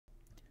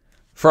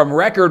From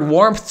record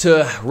warmth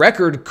to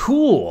record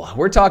cool,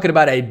 we're talking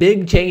about a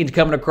big change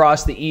coming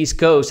across the East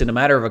Coast in a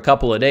matter of a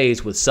couple of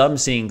days, with some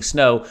seeing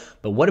snow.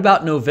 But what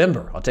about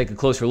November? I'll take a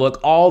closer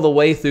look all the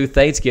way through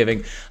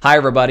Thanksgiving. Hi,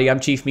 everybody. I'm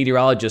Chief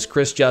Meteorologist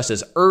Chris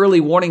Justus. Early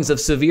warnings of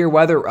severe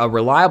weather, a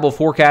reliable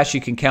forecast you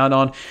can count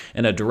on,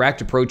 and a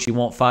direct approach you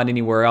won't find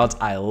anywhere else.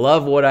 I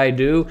love what I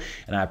do,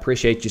 and I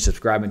appreciate you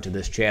subscribing to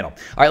this channel.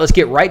 All right, let's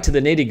get right to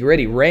the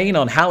nitty-gritty. Rain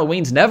on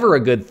Halloween's never a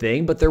good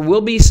thing, but there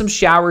will be some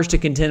showers to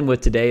contend with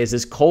today as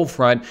this cold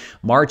front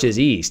marches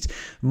east.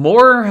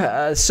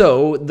 More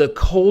so, the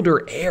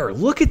colder air.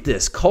 Look at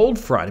this cold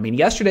front. I mean,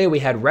 yesterday we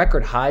had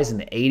record highs in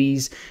the 80s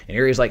in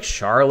areas like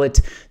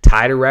Charlotte,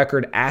 tied a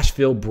record.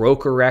 Asheville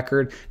broke a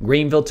record.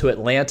 Greenville to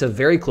Atlanta,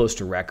 very close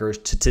to records.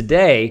 To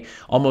today,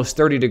 almost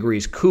 30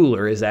 degrees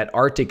cooler as that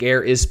Arctic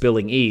air is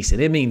spilling east,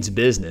 and it means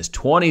business.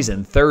 20s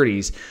and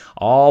 30s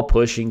all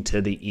pushing to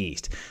the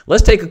east.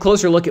 Let's take a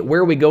closer look at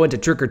where we go into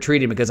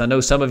trick-or-treating, because I know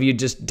some of you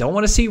just don't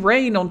want to see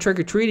rain on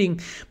trick-or-treating.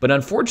 But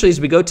unfortunately,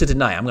 as we go to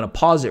tonight, I'm going to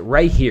pause it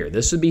right here.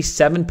 This would be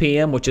 7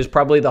 p.m., which is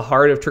probably the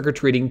heart of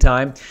trick-or-treating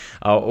time,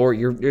 or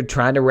you're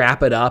trying to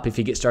wrap it up if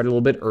you get started a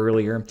little bit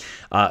earlier.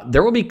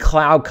 There will be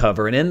cloud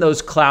cover, and in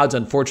those clouds,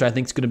 unfortunately, I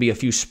think it's going to be a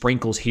few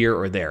sprinkles here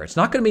or there. It's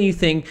not going to be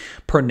anything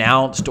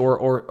pronounced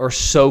or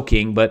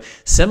soaking, but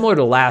similar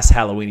to last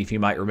Halloween, if you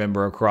might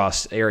remember,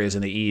 across areas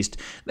in the east,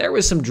 there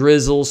was some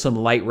drizzle, some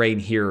light rain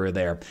here or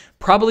there.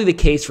 Probably the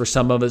case for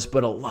some of us,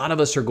 but a lot of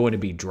us are going to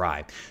be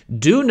dry.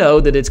 Do know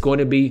that it's going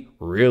to be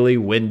really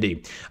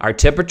windy. Our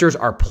temperatures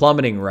are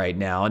plummeting right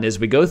now, and as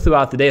we go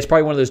throughout the day, it's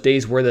probably one of those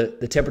days where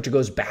the temperature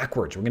goes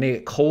backwards. We're going to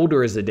get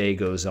colder as the day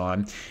goes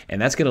on,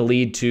 and that's going to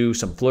lead to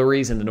some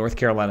flurries in the North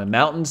Carolina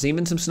mountains,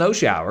 even some snow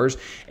showers,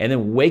 and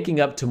then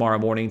waking up tomorrow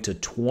morning to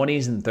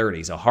 20s and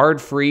 30s. A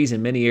hard freeze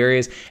in many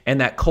areas, and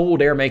that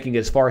cold air making it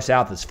as far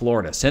south as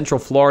Florida. Central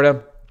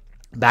Florida,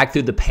 back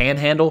through the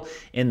Panhandle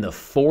in the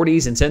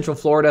 40s in Central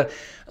Florida,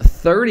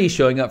 30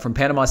 showing up from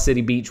Panama City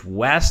Beach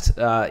west.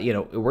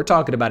 We're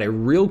talking about a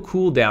real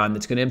cool down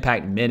that's going to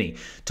impact many,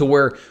 to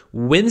where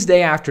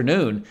Wednesday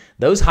afternoon,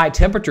 those high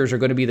temperatures are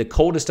going to be the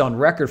coldest on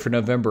record for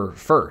November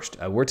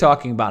 1st. We're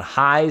talking about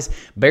highs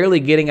barely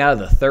getting out of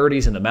the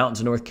 30s in the mountains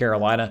of North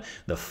Carolina,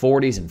 the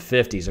 40s and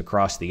 50s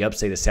across the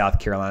upstate of South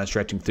Carolina,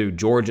 stretching through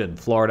Georgia and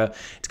Florida.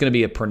 It's going to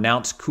be a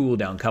pronounced cool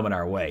down coming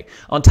our way.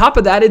 On top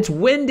of that, it's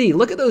windy.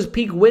 Look at those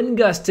peak wind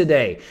gusts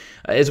today.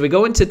 As we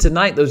go into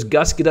tonight, those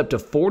gusts get up to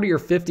 40 or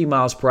 50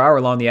 miles per hour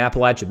along the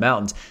Appalachian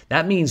Mountains.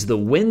 That means the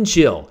wind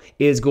chill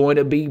is going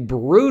to be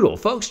brutal.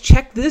 Folks,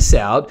 check this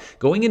out.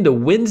 Going into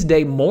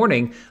Wednesday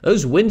morning,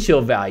 those wind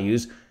chill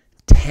values,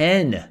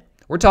 10.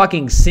 We're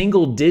talking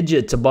single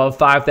digits above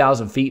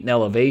 5,000 feet in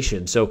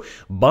elevation. So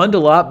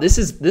bundle up.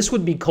 This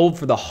would be cold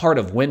for the heart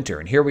of winter.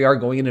 And here we are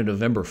going into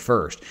November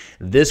 1st.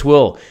 This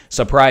will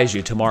surprise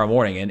you tomorrow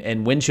morning.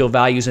 And wind chill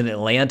values in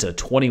Atlanta,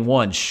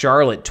 21.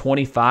 Charlotte,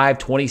 25,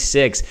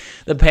 26.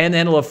 The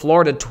Panhandle of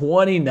Florida,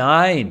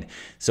 29.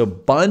 So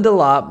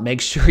bundle up.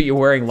 Make sure you're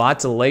wearing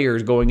lots of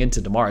layers going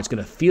into tomorrow. It's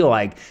going to feel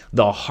like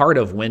the heart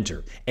of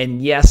winter.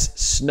 And yes,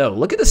 snow.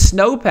 Look at the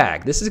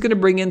snowpack. This is going to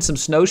bring in some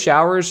snow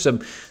showers,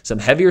 some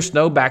heavier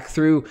snow back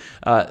through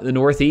the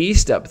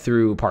Northeast, up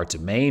through parts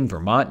of Maine,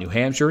 Vermont, New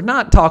Hampshire.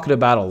 Not talking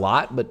about a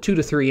lot, but 2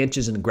 to 3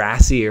 inches in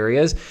grassy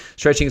areas.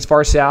 Stretching as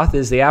far south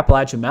as the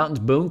Appalachian Mountains,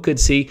 Boone could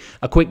see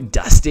a quick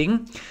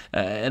dusting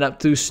and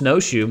up through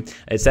Snowshoe.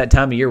 It's that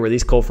time of year where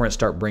these cold fronts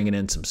start bringing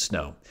in some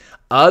snow.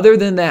 Other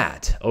than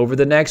that, over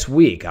the next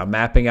week, I'm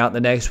mapping out the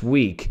next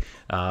week.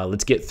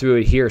 Let's get through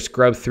it here,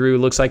 scrub through.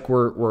 Looks like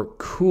we're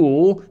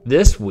cool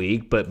this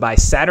week, but by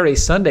Saturday,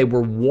 Sunday,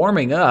 we're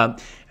warming up.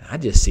 I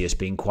just see us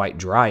being quite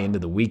dry into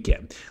the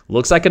weekend.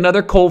 Looks like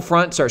another cold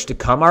front starts to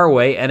come our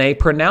way, and a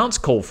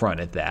pronounced cold front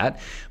at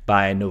that.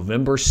 By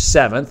November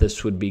 7th,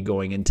 this would be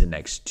going into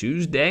next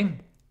Tuesday.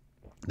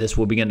 This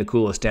will begin to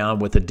cool us down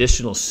with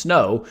additional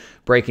snow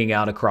breaking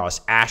out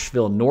across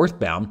Asheville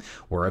northbound,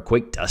 where a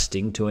quick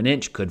dusting to an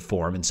inch could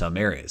form in some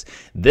areas.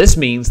 This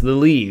means the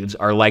leaves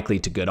are likely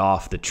to get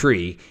off the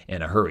tree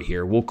in a hurry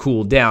here. We'll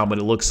cool down, but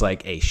it looks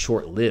like a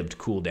short-lived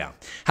cool down.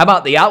 How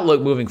about the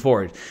outlook moving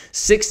forward?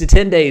 6 to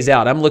 10 days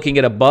out, I'm looking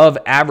at above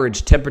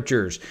average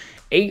temperatures.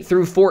 8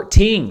 through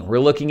 14, we're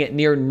looking at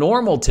near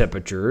normal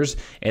temperatures,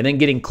 and then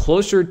getting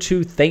closer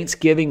to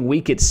Thanksgiving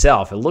week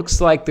itself. It looks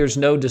like there's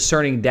no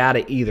discerning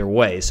data either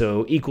way,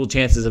 so equal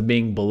chances of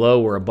being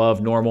below or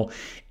above normal.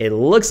 It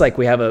looks like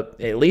we have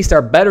at least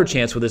our better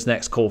chance with this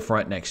next cold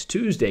front next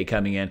Tuesday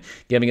coming in,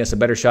 giving us a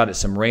better shot at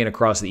some rain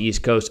across the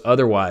East Coast.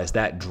 Otherwise,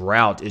 that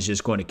drought is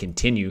just going to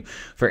continue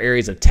for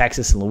areas of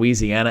Texas and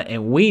Louisiana,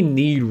 and we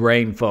need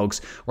rain,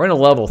 folks. We're in a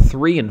level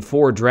 3 and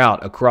 4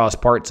 drought across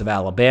parts of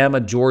Alabama,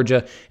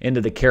 Georgia, into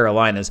the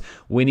Carolinas.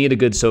 We need a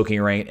good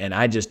soaking rain, and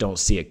I just don't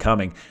see it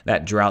coming.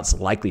 That drought's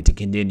likely to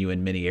continue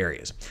in many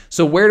areas.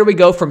 So where do we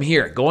go from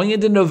here? Going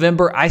into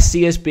November, I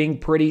see us being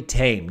pretty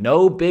tame.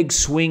 No big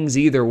swings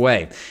either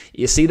way.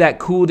 You see that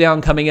cool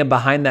down coming in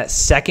behind that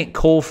second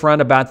cold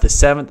front about the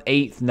 7th,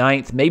 8th,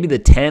 9th, maybe the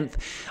 10th.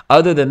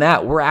 Other than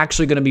that, we're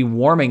actually going to be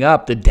warming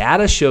up. The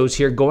data shows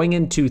here going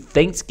into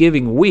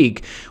Thanksgiving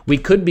week, we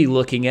could be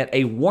looking at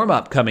a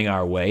warm-up coming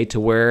our way to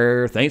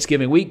where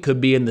Thanksgiving week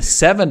could be in the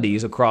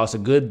 70s across a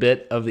good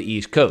bit of the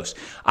East Coast.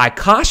 I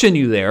caution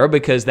you there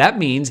because that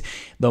means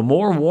the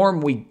more warm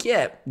we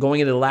get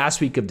going into the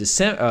last week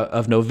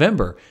of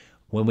November,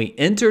 when we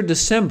enter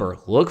December,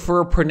 look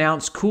for a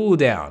pronounced cool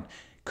down.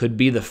 Could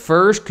be the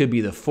 1st, could be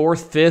the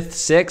 4th, 5th,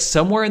 6th,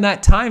 somewhere in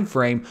that time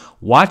frame.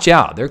 Watch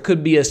out. There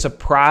could be a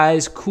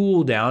surprise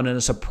cool down and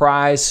a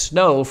surprise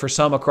snow for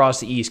some across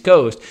the East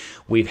Coast.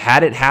 We've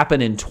had it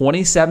happen in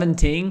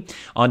 2017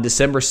 on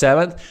December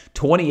 7th,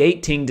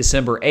 2018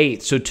 December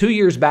 8th. So 2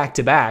 years back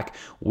to back,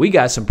 we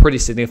got some pretty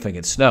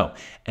significant snow.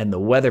 And the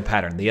weather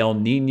pattern, the El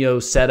Nino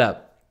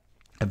setup,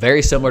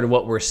 very similar to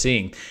what we're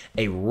seeing,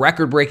 a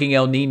record-breaking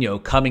El Nino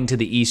coming to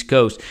the East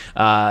Coast.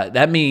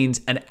 That means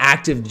an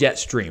active jet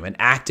stream, an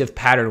active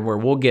pattern where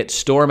we'll get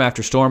storm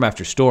after storm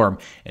after storm.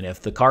 And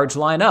if the cards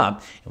line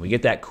up and we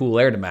get that cool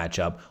air to match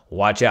up,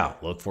 watch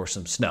out. Look for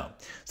some snow.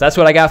 So that's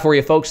what I got for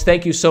you, folks.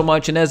 Thank you so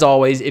much. And as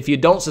always, if you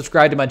don't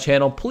subscribe to my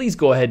channel, please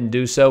go ahead and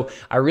do so.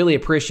 I really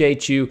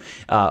appreciate you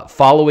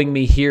following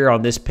me here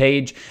on this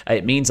page.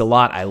 It means a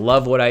lot. I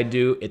love what I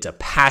do. It's a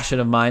passion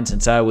of mine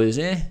since I was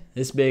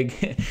this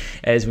big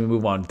as we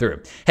move on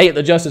through. Hey, at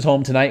the Justus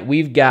home tonight,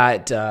 we've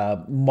got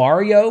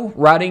Mario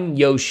riding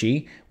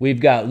Yoshi. We've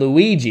got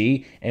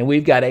Luigi, and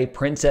we've got a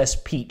Princess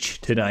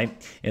Peach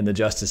tonight in the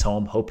Justus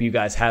home. Hope you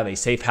guys have a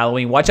safe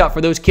Halloween. Watch out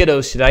for those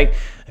kiddos tonight.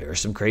 There are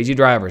some crazy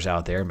drivers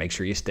out there. Make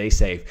sure you stay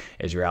safe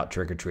as you're out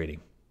trick-or-treating.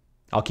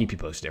 I'll keep you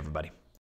posted, everybody.